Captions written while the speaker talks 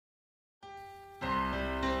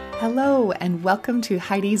Hello, and welcome to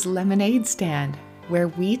Heidi's Lemonade Stand, where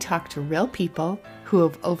we talk to real people who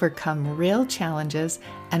have overcome real challenges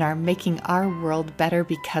and are making our world better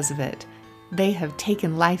because of it. They have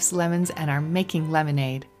taken life's lemons and are making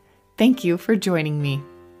lemonade. Thank you for joining me.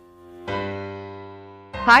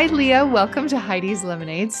 Hi, Leah. Welcome to Heidi's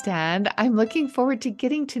Lemonade Stand. I'm looking forward to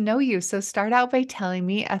getting to know you. So start out by telling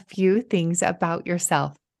me a few things about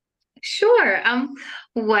yourself. Sure.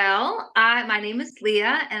 My name is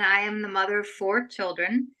Leah, and I am the mother of four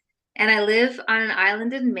children, and I live on an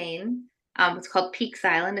island in Maine. It's called Peaks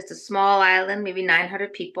Island. It's a small island, maybe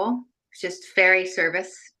 900 people. It's just ferry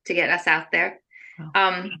service to get us out there.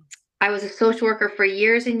 Wow. I was a social worker for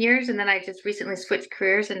years and years, and then I just recently switched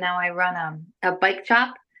careers, and now I run a bike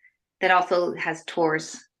shop that also has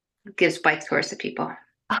tours, gives bike tours to people.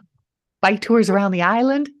 Bike tours around the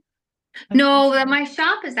island? No, my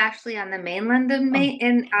shop is actually on the mainland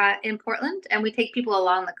in Oh, in Portland, and we take people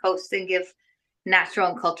along the coast and give natural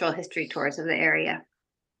and cultural history tours of the area.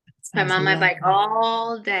 I'm sounds on my bike lovely.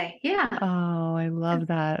 all day. Yeah. Oh, I love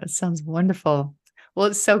that. It sounds wonderful. Well,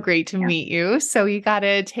 it's so great to Yeah. meet you. So you got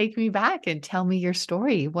to take me back and tell me your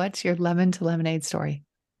story. What's your lemon to lemonade story?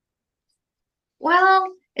 Well,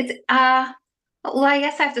 I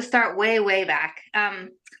guess I have to start way, way back.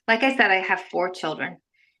 Like I said, I have four children.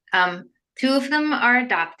 Two of them are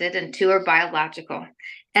adopted and two are biological.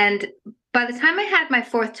 And by the time I had my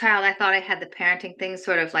fourth child, I thought I had the parenting thing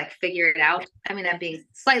sort of like figured out. I mean, I'm being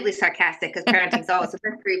slightly sarcastic because parenting is always a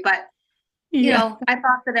mystery, but Yeah. I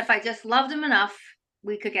thought that if I just loved him enough,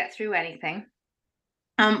 we could get through anything.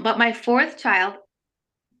 But my fourth child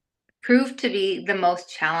proved to be the most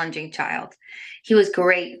challenging child. He was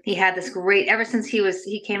great. He had this great, ever since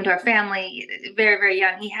he came to our family very, very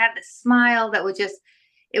young, he had this smile that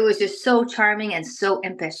it was just so charming and so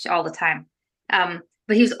impish all the time.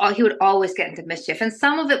 But he would always get into mischief. And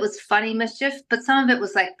some of it was funny mischief, but some of it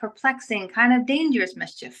was like perplexing, kind of dangerous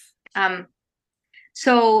mischief.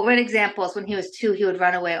 So an example is when he was two, he would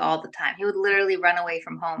run away all the time. He would literally run away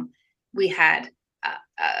from home. We had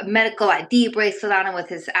a medical ID bracelet on him with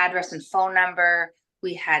his address and phone number.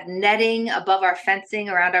 We had netting above our fencing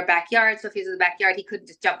around our backyard. So if he was in the backyard, he couldn't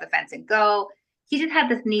just jump the fence and go. He just had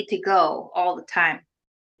this need to go all the time.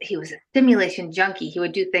 He was a stimulation junkie. He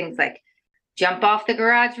would do things like jump off the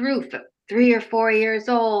garage roof at 3 or 4 years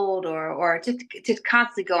old, or just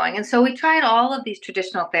constantly going. And so we tried all of these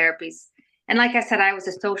traditional therapies. And like I said, I was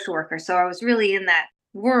a social worker, so I was really in that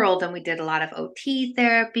world. And we did a lot of OT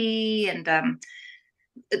therapy and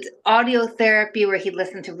it's audio therapy where he'd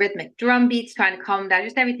listen to rhythmic drum beats, trying to calm him down,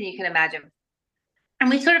 just everything you can imagine. And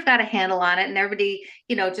we sort of got a handle on it, and everybody,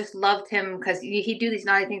 just loved him because he'd do these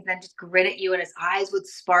naughty things and then just grin at you, and his eyes would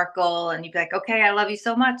sparkle, and you'd be like, "Okay, I love you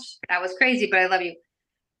so much. That was crazy, but I love you."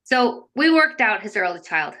 So we worked out his early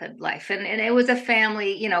childhood life, and it was a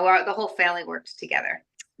family. The whole family worked together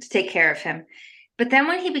to take care of him. But then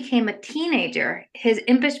when he became a teenager, his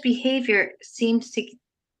impish behavior seems to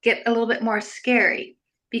get a little bit more scary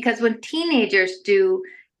because when teenagers do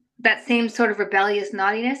that same sort of rebellious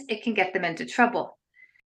naughtiness, it can get them into trouble.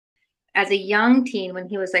 As a young teen, when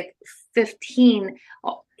he was like 15,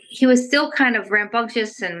 he was still kind of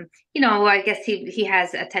rambunctious, and I guess he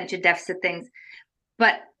has attention deficit things.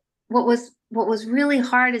 But what was really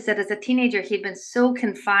hard is that as a teenager, he'd been so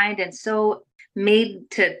confined and so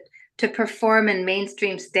made to perform in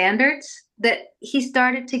mainstream standards that he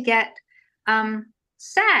started to get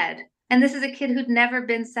sad. And this is a kid who'd never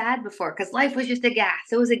been sad before because life was just a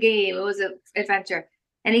gas. It was a game. It was an adventure.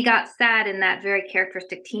 And he got sad in that very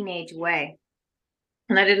characteristic teenage way.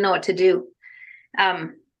 And I didn't know what to do.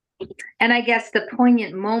 Um, and I guess the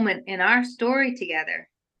poignant moment in our story together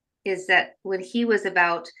is that when he was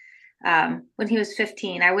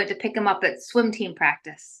 15, I went to pick him up at swim team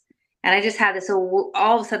practice. And I just had this all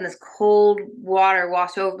of a sudden this cold water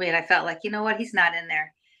wash over me. And I felt like, you know what, he's not in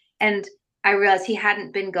there. And I realized he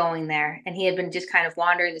hadn't been going there and he had been just kind of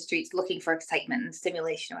wandering the streets looking for excitement and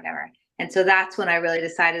stimulation or whatever. And so that's when I really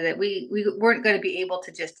decided that we weren't going to be able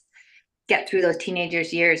to just get through those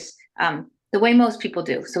teenagers years the way most people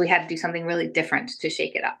do. So we had to do something really different to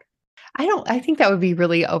shake it up. I think that would be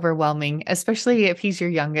really overwhelming, especially if he's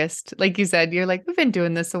your youngest. Like you said, you're like, we've been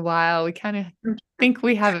doing this a while. We kind of think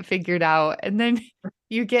we have it figured out. And then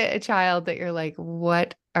you get a child that you're like,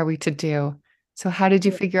 what are we to do? So how did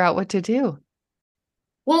you figure out what to do?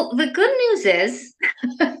 Well, the good news is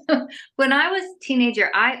when I was a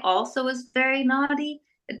teenager, I also was very naughty,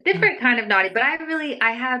 a Oh, different kind of naughty, but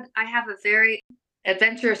I have a very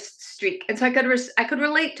adventurous streak. And so I could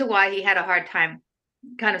relate to why he had a hard time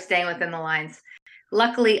kind of staying within the lines.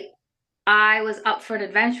 Luckily, I was up for an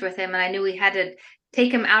adventure with him and I knew we had to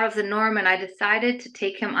take him out of the norm, and I decided to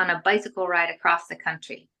take him on a bicycle ride across the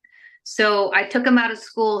country. So I took him out of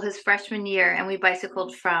school his freshman year, and we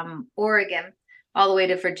bicycled from Oregon all the way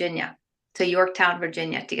to Virginia, to Yorktown,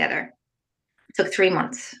 Virginia together. It took 3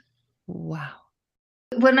 months. Wow.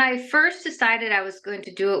 When I first decided I was going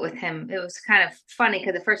to do it with him, it was kind of funny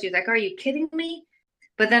because at first he was like, "Are you kidding me?"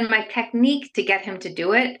 But then my technique to get him to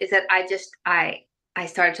do it is that I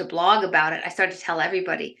started to blog about it. I started to tell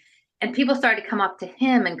everybody. And people started to come up to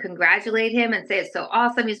him and congratulate him and say it's so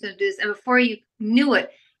awesome, he's going to do this. And before you knew it,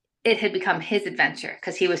 it had become his adventure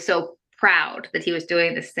because he was so proud that he was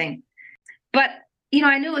doing this thing. But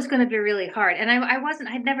I knew it was going to be really hard. And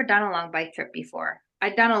I'd never done a long bike trip before.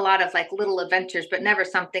 I'd done a lot of like little adventures, but never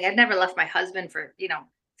something. I'd never left my husband for,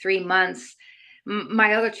 3 months.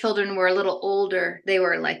 My other children were a little older. They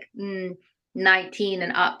were like 19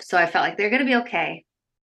 and up. So I felt like they're going to be okay.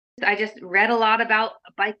 I just read a lot about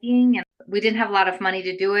biking, and we didn't have a lot of money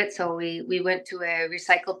to do it. So we went to a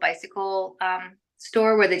recycled bicycle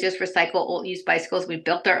store where they just recycle old used bicycles. We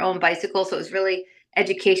built our own bicycle. So it was really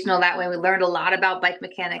educational that way. We learned a lot about bike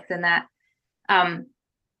mechanics and that.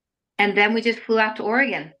 And then we just flew out to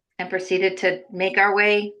Oregon and proceeded to make our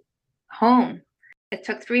way home. It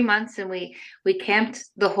took 3 months, and we camped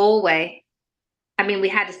the whole way. I mean, we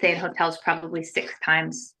had to stay in hotels probably 6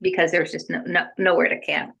 times because there was just nowhere to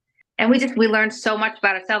camp. And we learned so much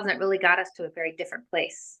about ourselves, and it really got us to a very different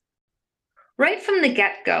place. Right from the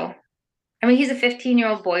get-go, I mean, he's a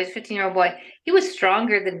 15-year-old boy. He's a 15-year-old boy. He was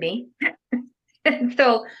stronger than me. And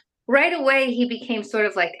so right away, he became sort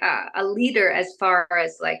of like a leader as far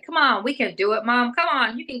as like, come on, we can do it, Mom. Come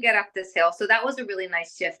on, you can get up this hill. So that was a really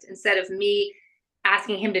nice shift. Instead of me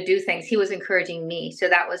asking him to do things, he was encouraging me. So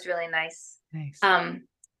that was really nice. Nice.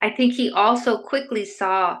 I think he also quickly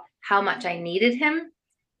saw how much I needed him.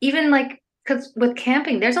 Even like, because with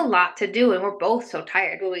camping, there's a lot to do, and we're both so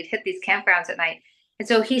tired when we'd hit these campgrounds at night. And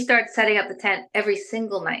so he started setting up the tent every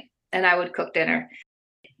single night, and I would cook dinner.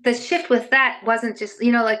 The shift with that wasn't just,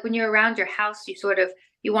 like when you're around your house,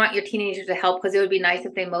 you want your teenagers to help because it would be nice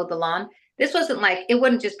if they mowed the lawn. This wasn't like, it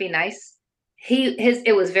wouldn't just be nice.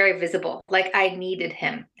 It was very visible. Like I needed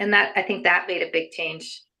him. And I think that made a big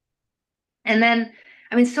change. And then,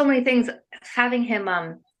 I mean, so many things, having him,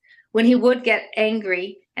 when he would get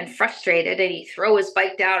angry and frustrated and he'd throw his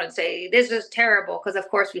bike down and say, "This is terrible." Because of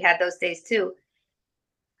course we had those days too.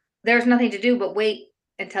 There was nothing to do but wait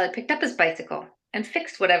until he picked up his bicycle and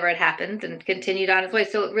fixed whatever had happened and continued on his way.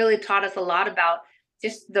 So it really taught us a lot about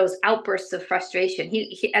just those outbursts of frustration.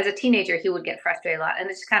 He as a teenager, he would get frustrated a lot, and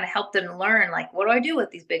it just kind of helped him learn, like, what do I do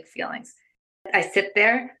with these big feelings? I sit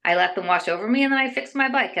there, I let them wash over me, and then I fix my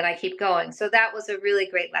bike and I keep going. So that was a really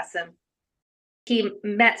great lesson. He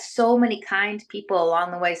met so many kind people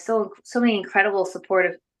along the way, so many incredible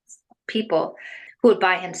supportive people who would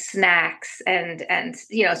buy him snacks and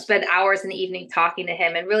spend hours in the evening talking to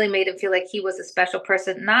him, and really made him feel like he was a special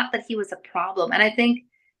person, not that he was a problem. And I think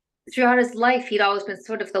throughout his life, he'd always been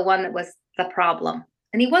sort of the one that was the problem.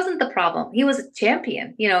 And he wasn't the problem. He was a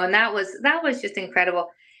champion, and that was just incredible.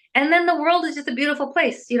 And then the world is just a beautiful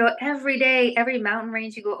place. Every day, every mountain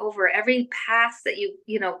range you go over, every pass that you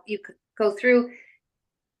could go through,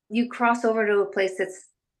 you cross over to a place that's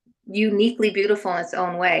uniquely beautiful in its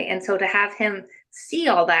own way. And so to have him see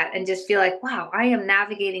all that and just feel like, wow, I am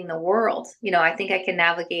navigating the world. I think I can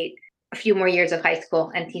navigate a few more years of high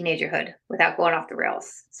school and teenagerhood without going off the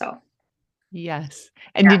rails. So Yes.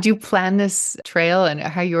 And yeah. did you plan this trail and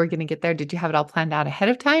how you were going to get there? Did you have it all planned out ahead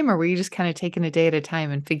of time, or were you just kind of taking a day at a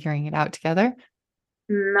time and figuring it out together?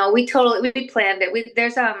 No, we planned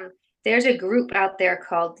it. There's a group out there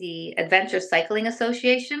called the Adventure Cycling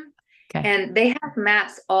Association, Okay. and they have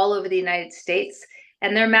maps all over the United States,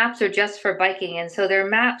 and their maps are just for biking. And so their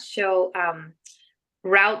maps show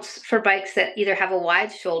routes for bikes that either have a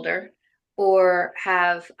wide shoulder or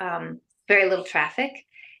have very little traffic.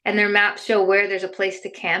 And their maps show where there's a place to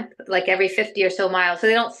camp, like every 50 or so miles. So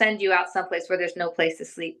they don't send you out someplace where there's no place to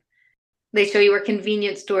sleep. They show you where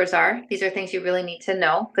convenience stores are. These are things you really need to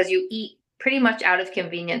know because you eat pretty much out of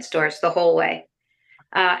convenience stores the whole way.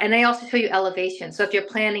 And they also show you elevation. So if you're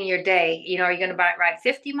planning your day, are you going to ride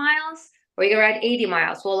 50 miles or are you going to ride 80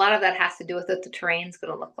 miles? Well, a lot of that has to do with what the terrain's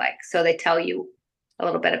going to look like. So they tell you a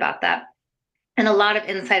little bit about that. And a lot of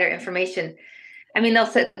insider information. I mean, they'll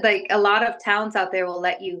say, like, a lot of towns out there will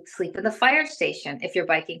let you sleep in the fire station if you're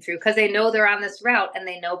biking through, because they know they're on this route and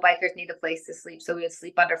they know bikers need a place to sleep. So we would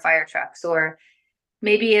sleep under fire trucks, or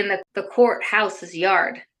maybe in the courthouse's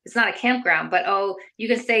yard. It's not a campground, but you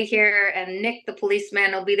can stay here and Nick, the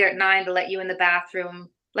policeman, will be there at 9 to let you in the bathroom,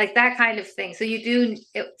 like that kind of thing. So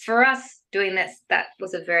for us doing this, that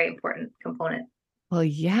was a very important component. Well,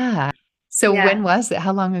 yeah. So when Yeah, was it?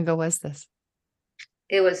 How long ago was this?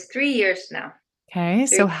 it was 3 years now. Okay.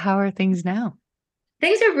 So 3 how are things now?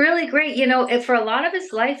 Things are really great. And for a lot of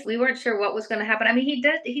his life, we weren't sure what was going to happen. I mean, he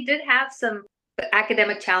did have some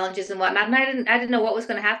academic challenges and whatnot, and I didn't know what was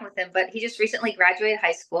going to happen with him. But he just recently graduated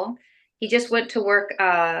high school. He just went to work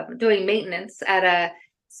doing maintenance at a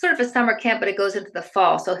sort of a summer camp, but it goes into the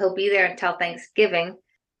fall, so he'll be there until Thanksgiving.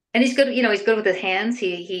 And he's good. He's good with his hands.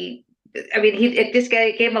 I mean, it just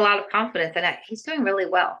gave him a lot of confidence, and he's doing really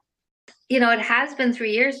well. It has been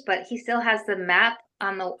 3 years, but he still has the map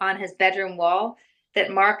on his bedroom wall that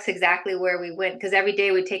marks exactly where we went. Because every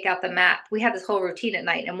day we take out the map. We had this whole routine at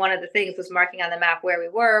night, and one of the things was marking on the map where we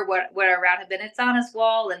were, what our route had been. It's on his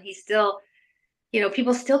wall, and he's still,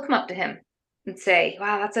 people still come up to him and say,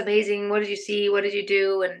 "Wow, that's amazing! What did you see? What did you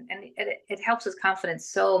do?" And it helps his confidence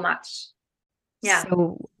so much. Yeah.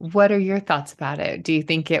 So what are your thoughts about it? Do you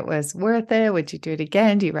think it was worth it? Would you do it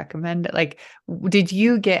again? Do you recommend it? Like, did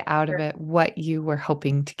you get out of it what you were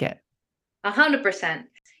hoping to get? 100%.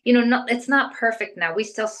 No, it's not perfect now. We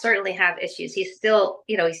still certainly have issues. He's still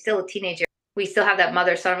a teenager. We still have that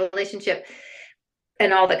mother-son relationship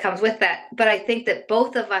and all that comes with that. But I think that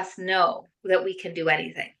both of us know that we can do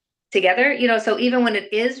anything together. So even when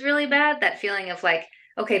it is really bad, that feeling of like,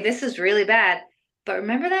 okay, this is really bad. But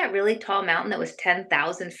remember that really tall mountain that was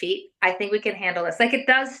 10,000 feet? I think we can handle this. Like, it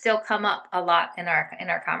does still come up a lot in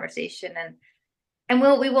our conversation, and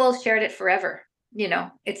we will share it forever.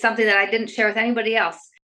 It's something that I didn't share with anybody else.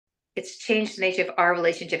 It's changed the nature of our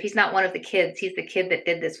relationship. He's not one of the kids. He's the kid that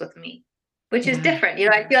did this with me, which is Yeah. different.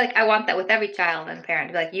 I feel like I want that with every child and parent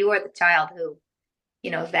to be like, you are the child who,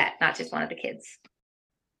 that, not just one of the kids.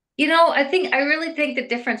 I really think the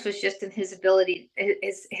difference was just in his ability,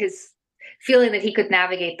 his feeling that he could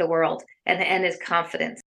navigate the world, and his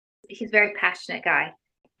confidence. He's a very passionate guy,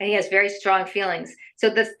 and he has very strong feelings. So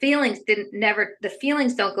the feelings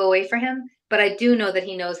don't go away for him, but I do know that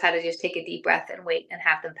he knows how to just take a deep breath and wait and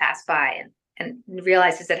have them pass by, and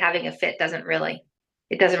realizes that having a fit doesn't really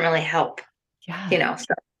help, Yeah.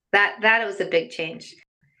 so that was a big change.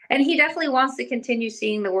 And he definitely wants to continue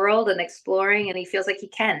seeing the world and exploring, and he feels like he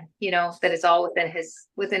can, that it's all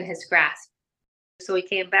within his grasp. So he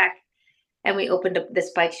came back, and we opened up this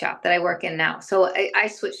bike shop that I work in now. So I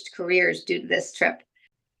switched careers due to this trip.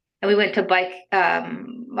 And we went to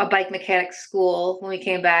a bike mechanic school when we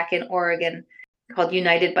came back in Oregon, called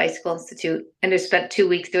United Bicycle Institute, and just spent 2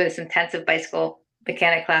 weeks doing this intensive bicycle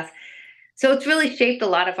mechanic class. So it's really shaped a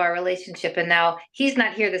lot of our relationship. And now he's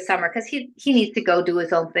not here this summer because he needs to go do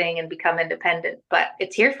his own thing and become independent. But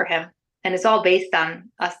it's here for him, and it's all based on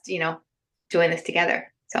us, doing this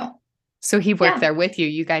together. So he worked Yeah, there with you.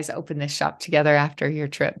 You guys opened this shop together after your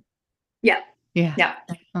trip. yeah, Yeah. yeah,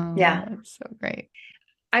 Oh, yeah. that's so great.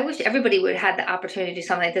 I wish everybody would have had the opportunity to do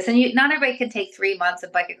something like this. And not everybody can take 3 months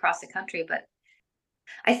and bike across the country, but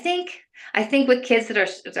I think I think with kids that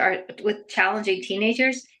are with challenging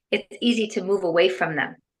teenagers, it's easy to move away from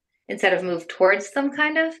them instead of move towards them,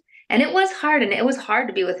 kind of. And it was hard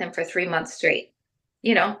to be with him for 3 months straight.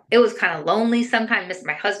 It was kind of lonely sometimes, miss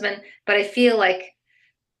my husband, but I feel like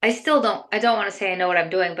I don't want to say I know what I'm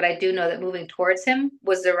doing, but I do know that moving towards him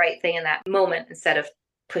was the right thing in that moment instead of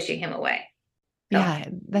pushing him away. So Yeah,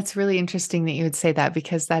 that's really interesting that you would say that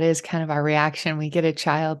because that is kind of our reaction. We get a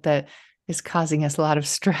child that is causing us a lot of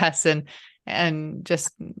stress and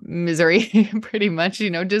just misery pretty much,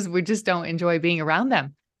 just we just don't enjoy being around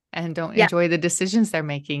them and don't yeah, enjoy the decisions they're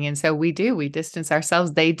making. And so we distance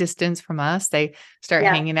ourselves, they distance from us. They start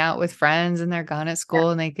yeah, hanging out with friends and they're gone at yeah, school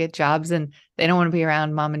and they get jobs and they don't want to be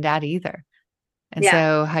around mom and dad either. And yeah,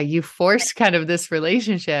 so how you forced kind of this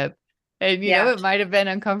relationship and, yeah, it might have been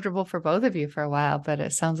uncomfortable for both of you for a while, but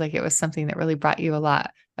it sounds like it was something that really brought you a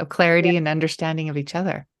lot of yeah, clarity and understanding of each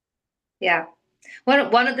other. yeah.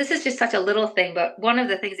 One of this is just such a little thing, but one of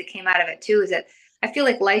the things that came out of it too is that I feel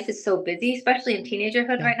like life is so busy, especially in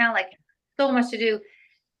teenagerhood Yeah. right now, like so much to do.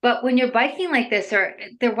 But when you're biking like this, or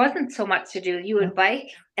there wasn't so much to do, you would No.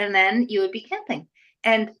 bike and then you would be camping.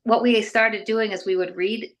 And what we started doing is we would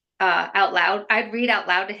read out loud. I'd read out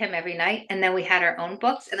loud to him every night, and then we had our own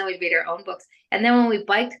books, and then we'd read our own books. And then when we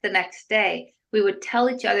biked the next day, we would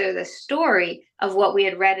tell each other the story of what we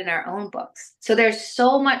had read in our own books. So there's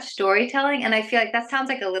so much storytelling, and I feel like that sounds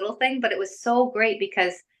like a little thing, but it was so great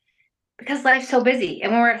because life's so busy,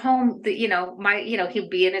 and when we're at home, he'd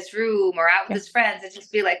be in his room or out with Yeah. his friends and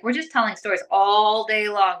just be like, we're just telling stories all day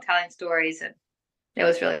long, telling stories, and it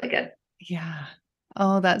was really good. Yeah.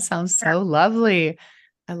 Oh, that sounds so lovely.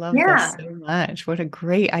 I love this Yeah. so much. What a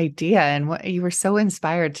great idea. And what you were so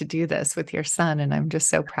inspired to do this with your son. And I'm just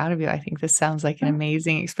so proud of you. I think this sounds like an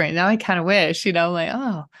amazing experience. Now I kind of wish, like,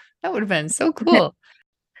 oh, that would have been so cool.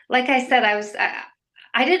 Like I said,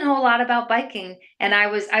 I didn't know a lot about biking, and I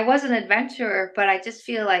was an adventurer, but I just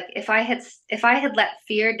feel like if I had let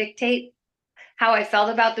fear dictate how I felt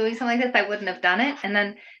about doing something like this, I wouldn't have done it. And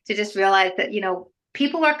then to just realize that,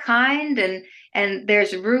 people are kind, and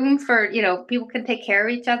there's room for, people can take care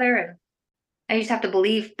of each other, and you just have to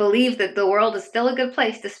believe that the world is still a good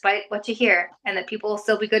place despite what you hear, and that people will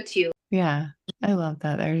still be good to you. Yeah, I love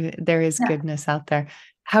that. There is Yeah. goodness out there.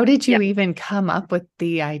 How did Yeah. you even come up with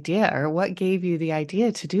the idea, or what gave you the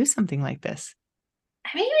idea to do something like this?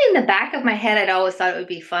 Maybe in the back of my head, I'd always thought it would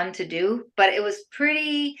be fun to do, but it was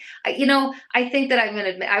pretty, I think that I'm going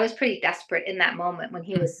to admit I was pretty desperate in that moment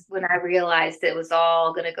Mm. when I realized it was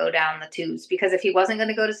all going to go down the tubes, because if he wasn't going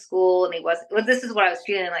to go to school, and well, this is what I was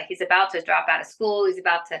feeling like. He's about to drop out of school. He's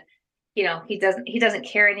about to, he doesn't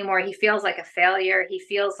care anymore. He feels like a failure. He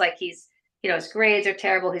feels like his grades are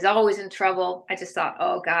terrible. He's always in trouble. I just thought,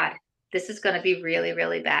 oh God, this is going to be really,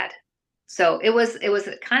 really bad. So it was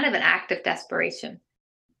kind of an act of desperation.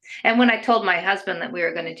 And when I told my husband that we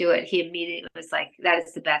were going to do it, he immediately was like, "That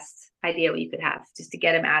is the best idea you could have, just to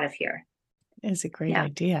get him out of here." It's a great Yeah,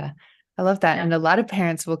 idea. I love that. yeah. And a lot of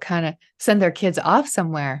parents will kind of send their kids off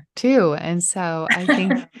somewhere too. And so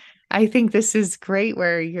I think this is great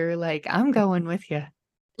where you're like, I'm going with you.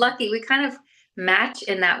 Lucky we kind of match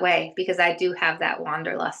in that way, because I do have that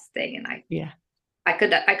wanderlust thing, and Yeah. I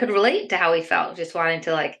could relate to how he felt, just wanting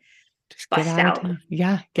to like Just get bust out. out.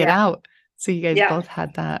 Yeah, get Yeah, out. So you guys yeah, both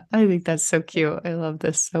had that. I think that's so cute. I love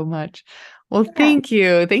this so much. Well, yeah. thank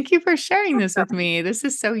you. Thank you for sharing this with me. This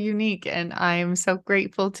is so unique, and I'm so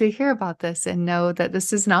grateful to hear about this and know that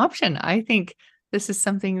this is an option. I think this is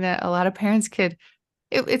something that a lot of parents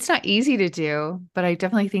it's not easy to do, but I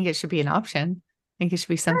definitely think it should be an option. I think it should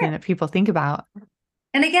be something that people think about.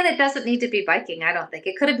 And again, it doesn't need to be biking. I don't think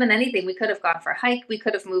it could have been anything. We could have gone for a hike. We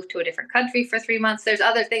could have moved to a different country for 3 months. There's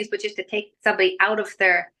other things, but just to take somebody out of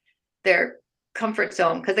their comfort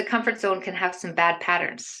zone, because the comfort zone can have some bad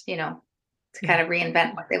patterns, to Yeah. kind of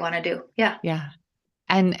reinvent what they want to do. Yeah. Yeah.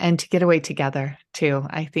 And to get away together too.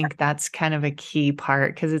 I think that's kind of a key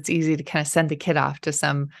part because it's easy to kind of send the kid off to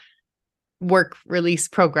some work release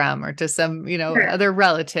program or to some, Sure. other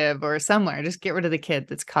relative or somewhere. Just get rid of the kid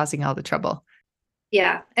that's causing all the trouble.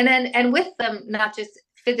 Yeah. And with them, not just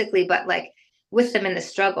physically, but like with them in the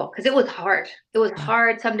struggle, because it was hard. It was Yeah.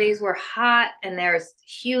 hard. Some days were hot and there's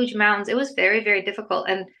huge mountains. It was very, very difficult.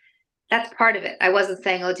 And that's part of it. I wasn't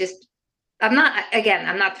saying, oh, just, I'm not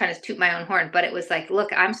trying to toot my own horn, but it was like,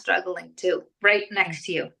 look, I'm struggling too, right Yeah. next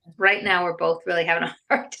to you. Right now, we're both really having a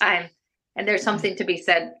hard time. And there's Yeah. something to be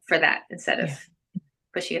said for that, instead of Yeah.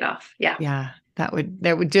 pushing it off. Yeah. Yeah. That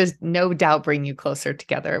would just no doubt bring you closer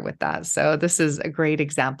together with that. So this is a great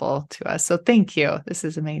example to us. So thank you. This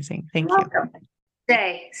is amazing. Thank you. Welcome.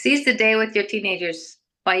 Seize the day with your teenagers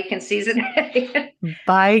while you can seize the day.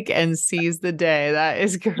 Bike and seize the day. That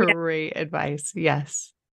is Yeah. great advice.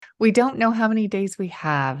 Yes. We don't know how many days we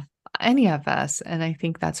have, any of us. And I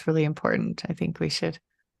think that's really important. I think we should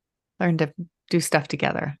learn to do stuff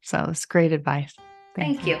together. So it's great advice.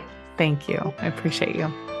 Thank Thank you. you. Thank you. I appreciate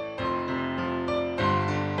you.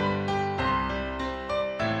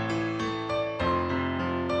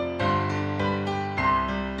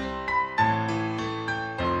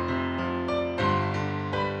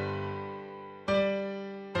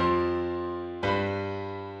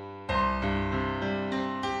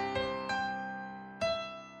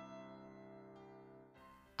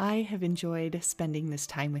 I have enjoyed spending this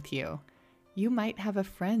time with you. You might have a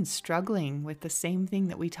friend struggling with the same thing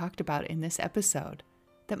that we talked about in this episode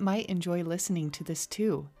that might enjoy listening to this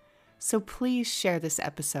too. So please share this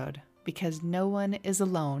episode because no one is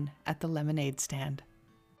alone at the lemonade stand.